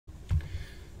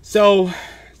So,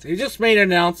 they just made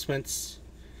announcements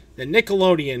that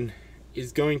Nickelodeon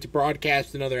is going to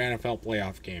broadcast another NFL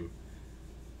playoff game.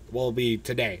 Well, it'll be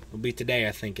today. It'll be today,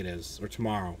 I think it is, or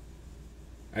tomorrow.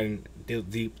 I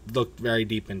didn't look very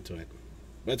deep into it.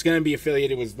 But it's going to be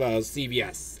affiliated with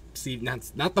CVS.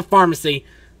 Not the pharmacy,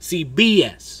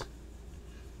 CBS.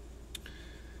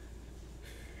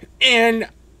 And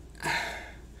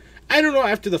I don't know,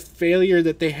 after the failure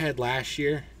that they had last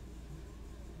year,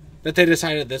 that they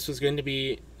decided this was going to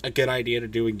be a good idea to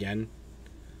do again.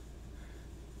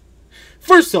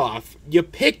 First off, you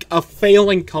pick a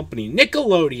failing company.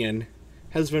 Nickelodeon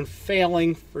has been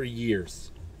failing for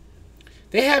years.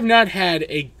 They have not had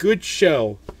a good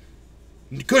show,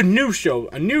 a new show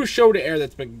to air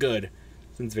that's been good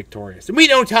since Victorious. And we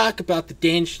don't talk about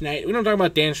Dan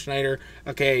Schneider,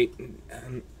 okay?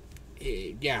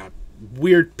 Yeah,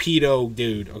 weird pedo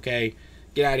dude, okay?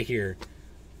 Get out of here.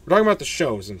 We're talking about the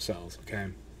shows themselves, okay?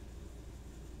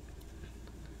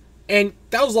 And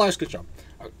that was the last good show.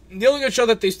 The only good show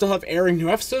that they still have airing new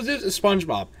episodes is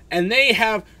SpongeBob. And they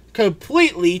have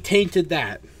completely tainted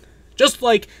that. Just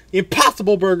like the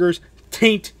Impossible Burgers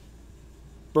taint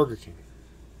Burger King.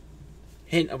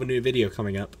 Hint of a new video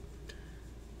coming up.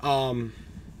 Where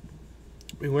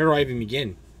do I even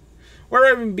begin? Where do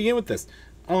I even begin with this?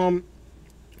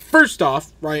 First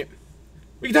off, right,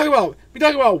 we talk about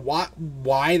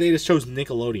why they just chose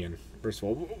Nickelodeon. First of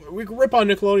all, we can rip on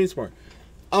Nickelodeon's more.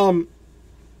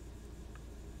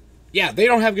 Yeah, they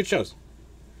don't have good shows,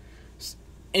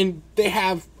 and they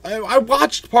have. I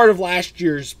watched part of last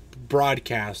year's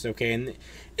broadcast, okay, and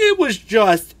it was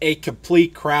just a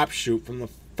complete crapshoot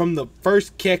from the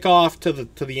first kickoff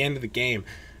to the end of the game.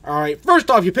 All right,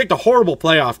 first off, you picked a horrible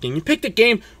playoff game. You picked a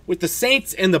game with the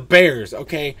Saints and the Bears,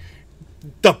 okay.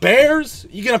 The Bears?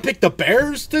 You gonna pick the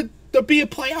Bears to be a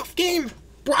playoff game?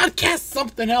 Broadcast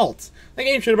something else. That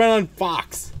game should have been on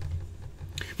Fox.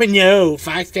 But no,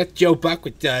 Fox got Joe Buck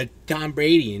with Tom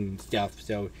Brady and stuff.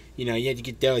 So, you had to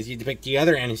get those. You had to pick the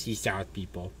other NFC South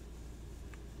people.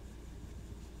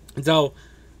 And so,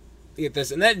 you get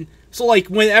this. And then, so like,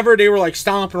 whenever they were like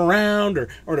stomping around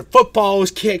or the football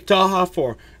was kicked off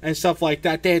and stuff like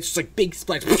that, they had just like big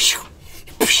splash.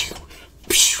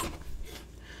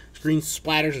 Green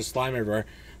splatters of slime everywhere,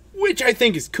 which I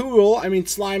think is cool. I mean,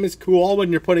 slime is cool when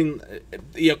you're putting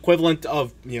the equivalent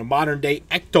of modern day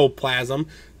ectoplasm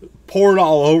poured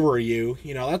all over you.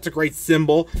 That's a great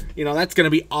symbol. That's gonna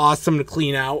be awesome to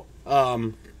clean out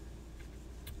when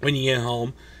you get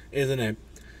home, isn't it?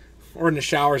 Or in the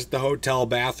showers at the hotel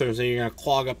bathrooms, and you're gonna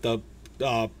clog up the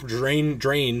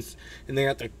drains, and they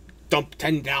have to dump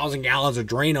 10,000 gallons of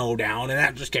Drano down, and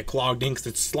that just get clogged in because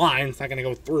it's slime. It's not going to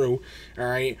go through, all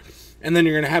right? And then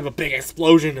you're going to have a big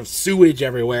explosion of sewage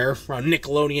everywhere around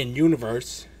Nickelodeon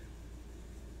universe.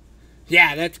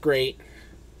 Yeah, that's great.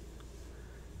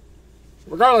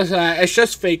 Regardless of that, it's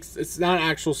just fake. It's not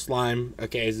actual slime,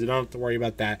 okay, so you don't have to worry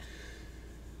about that.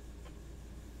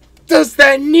 Does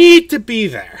that need to be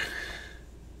there?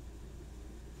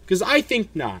 Because I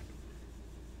think not.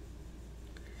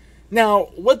 Now,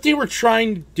 what they were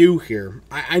trying to do here,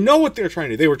 I know what they were trying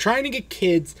to do. They were trying to get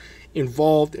kids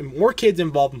involved, and more kids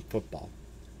involved in football.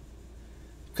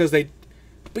 But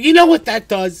you know what that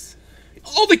does?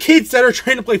 All the kids that are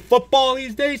trying to play football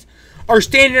these days are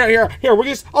standing out here.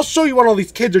 I'll show you what all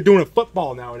these kids are doing in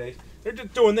football nowadays. They're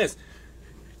just doing this.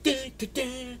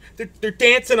 They're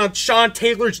dancing on Sean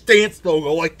Taylor's dance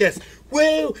logo like this.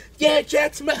 Woo! Yeah,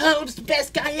 Jackson Mahomes, the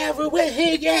best guy ever. Woo!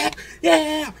 Yeah!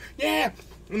 Yeah! Yeah!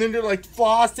 And then they're like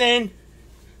flossing,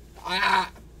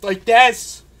 like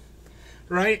this,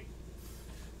 right?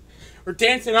 Or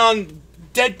dancing on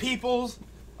dead people's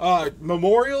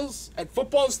memorials at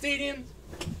football stadiums.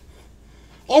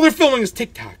 All they're filming is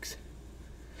TikToks.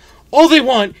 All they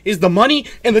want is the money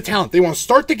and the talent. They want to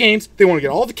start the games. They want to get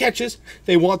all the catches.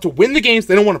 They want to win the games.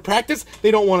 They don't want to practice.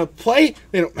 They don't want to play.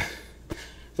 They don't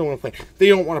want to play. They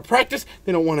don't want to practice.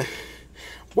 They don't want to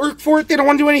work for it. They don't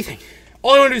want to do anything.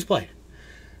 All they want to do is play.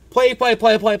 Play.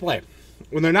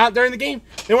 When they're not during the game,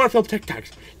 they want to film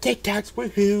TikToks. TikToks,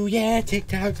 woohoo, yeah,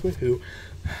 TikToks, woohoo.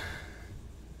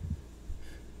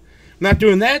 Not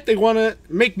doing that, they want to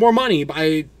make more money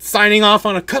by signing off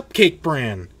on a cupcake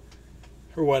brand.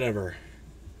 Or whatever.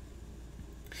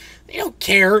 They don't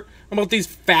care about these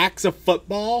facts of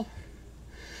football.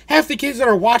 Half the kids that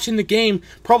are watching the game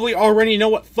probably already know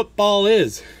what football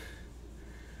is.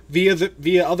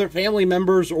 Via other family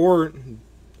members or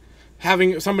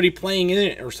having somebody playing in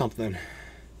it or something.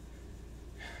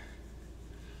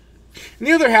 And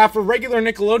the other half are regular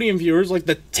Nickelodeon viewers, like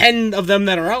the 10 of them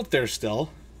that are out there still.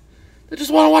 They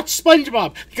just want to watch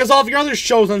SpongeBob because all of your other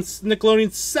shows on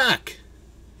Nickelodeon suck.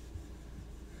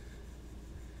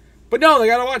 But no, they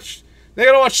gotta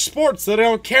watch sports that they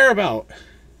don't care about.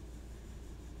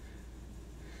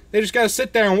 They just gotta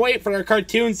sit there and wait for their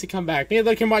cartoons to come back. Maybe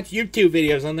they can watch YouTube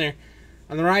videos on their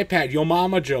iPad, Yo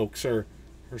Mama jokes or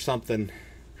something.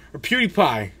 Or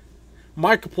PewDiePie,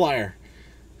 Markiplier.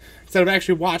 Instead of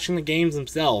actually watching the games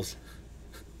themselves.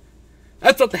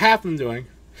 That's what the half of them doing.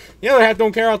 The other half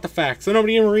don't care about the facts, so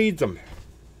nobody even reads them.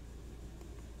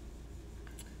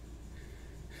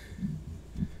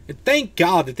 And thank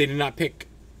God that they did not pick...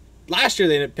 Last year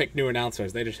they didn't pick new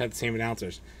announcers. They just had the same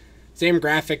announcers. Same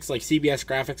graphics, like CBS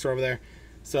graphics are over there.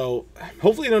 So,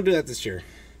 hopefully they don't do that this year.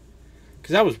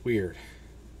 Because that was weird.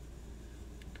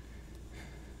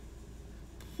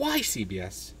 Why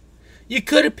CBS? You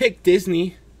could have picked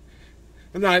Disney.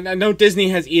 I know Disney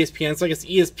has ESPN, so I guess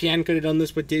ESPN could have done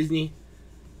this with Disney.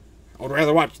 I would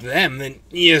rather watch them than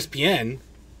ESPN.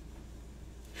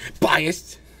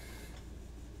 Biased.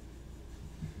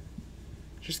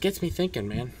 Just gets me thinking,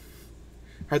 man.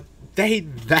 Are they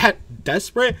that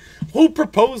desperate? Who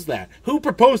proposed that? Who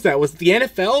proposed that? Was it the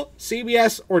NFL,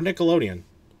 CBS, or Nickelodeon?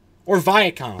 Or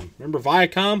Viacom? Remember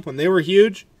Viacom when they were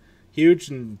huge? Huge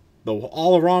in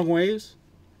all the wrong ways?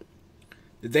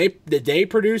 Did they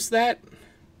produce that?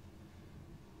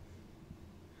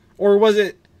 Or was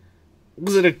it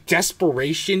a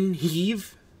desperation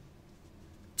heave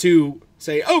to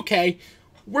say, okay,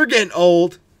 we're getting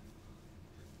old.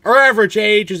 Our average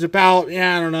age is about,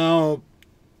 I don't know,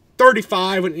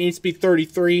 35 when it needs to be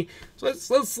 33. So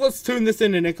let's tune this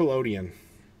into Nickelodeon.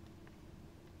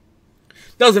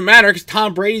 Doesn't matter because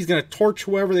Tom Brady's going to torch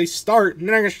whoever they start. And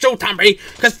they're not going to show Tom Brady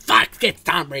because Fox gets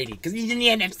Tom Brady because he's in the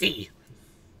NFC.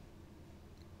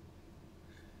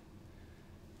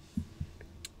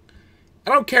 I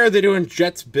don't care if they're doing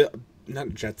not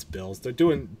Jets, Bills. They're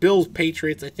doing Bills,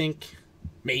 Patriots, I think.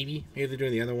 Maybe they're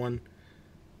doing the other one.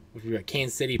 Which would be like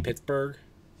Kansas City, Pittsburgh.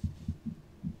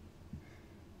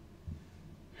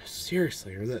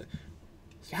 Seriously, or the...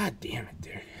 God damn it,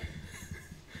 dude.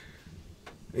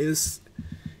 It's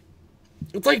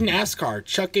like NASCAR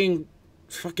chucking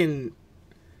fucking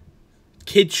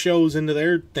kid shows into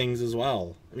their things as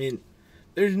well. I mean,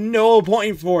 there's no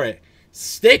point for it.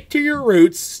 Stick to your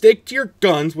roots, stick to your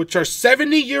guns, which are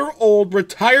 70-year-old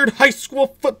retired high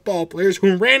school football players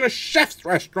who ran a chef's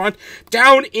restaurant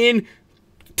down in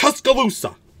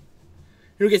Tuscaloosa.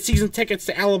 You get season tickets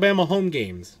to Alabama home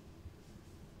games.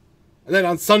 And then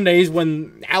on Sundays,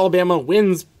 when Alabama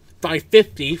wins by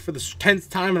 50 for the 10th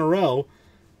time in a row,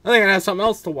 I think I have something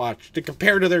else to watch to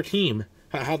compare to their team,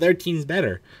 how their team's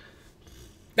better.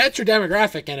 That's your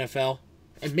demographic, NFL.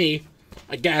 And me,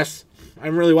 I guess. I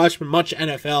haven't really watched much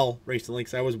NFL recently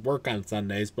because I always work on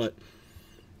Sundays, but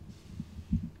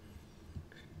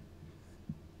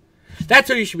that's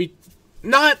what you should be.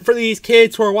 Not for these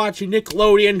kids who are watching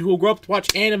Nickelodeon, who will grow up to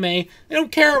watch anime. They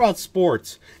don't care about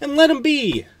sports. And let them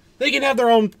be. They can have their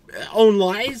own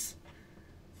lives.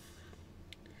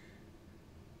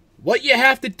 What you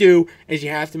have to do is you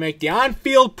have to make the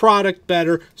on-field product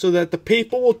better so that the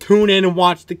people will tune in and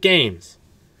watch the games.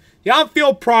 The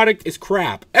on-field product is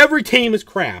crap. Every team is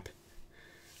crap.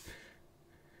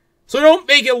 So don't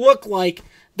make it look like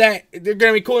that they're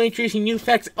going to be cool introducing new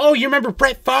facts. Oh, you remember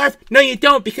Brett Favre? No, you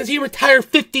don't, because he retired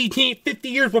 50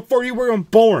 years before you were even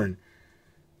born.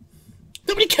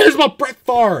 Nobody cares about Brett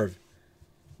Favre.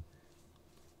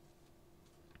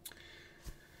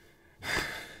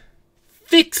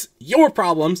 Fix your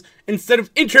problems instead of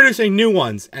introducing new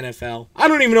ones, NFL. I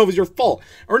don't even know if it's your fault.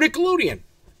 Or Nickelodeon.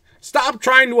 Stop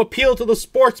trying to appeal to the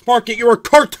sports market. You're a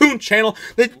cartoon channel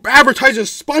that advertises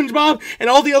SpongeBob and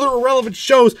all the other irrelevant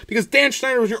shows because Dan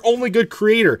Schneider was your only good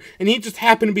creator. And he just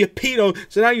happened to be a pedo,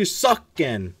 so now you suck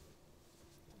again.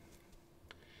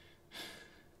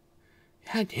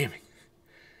 God damn it.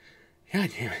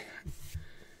 God damn it.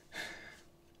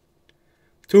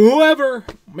 To whoever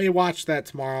may watch that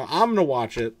tomorrow, I'm going to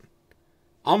watch it.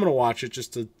 I'm going to watch it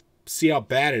just to see how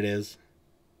bad it is.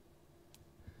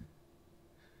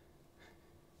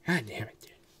 God damn it,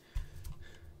 dude.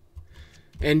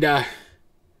 And, I'll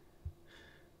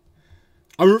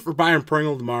root for Byron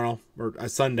Pringle tomorrow, or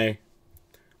Sunday.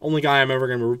 Only guy I'm ever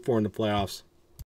going to root for in the playoffs.